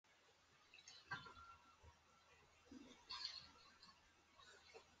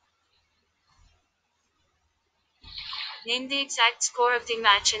Name the exact score of the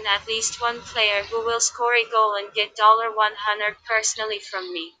match and at least one player who will score a goal and get $100 personally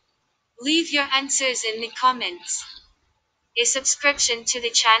from me. Leave your answers in the comments. A subscription to the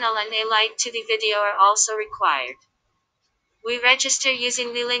channel and a like to the video are also required. We register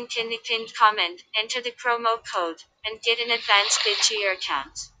using the link in the pinned comment, enter the promo code, and get an advance bid to your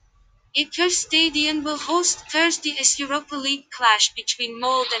account. Iker Stadium will host Thursday's Europa League clash between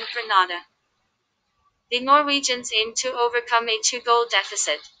Molde and Granada. The Norwegians aim to overcome a two-goal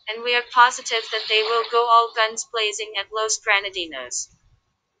deficit, and we are positive that they will go all guns blazing at Los Granadinos.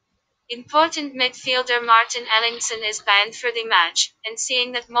 Important midfielder Martin Ellingson is banned for the match, and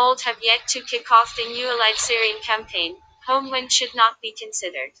seeing that Molde have yet to kick off the new Eliteserien campaign, home win should not be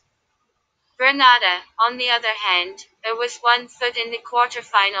considered. Granada, on the other hand, are with one foot in the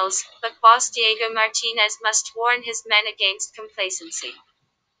quarterfinals, but boss Diego Martinez must warn his men against complacency.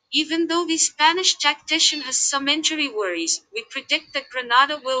 Even though the Spanish tactician has some injury worries, we predict that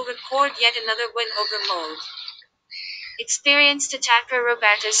Granada will record yet another win over Molde. Experienced attacker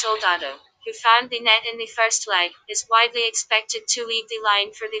Roberto Soldado, who found the net in the first leg, is widely expected to lead the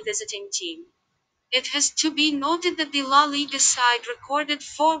line for the visiting team. It has to be noted that the La Liga side recorded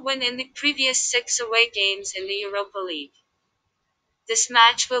 4 wins in the previous 6 away games in the Europa League. This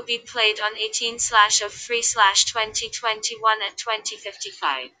match will be played on 18/03/2021 at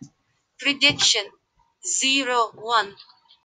 20:55. Prediction 0-1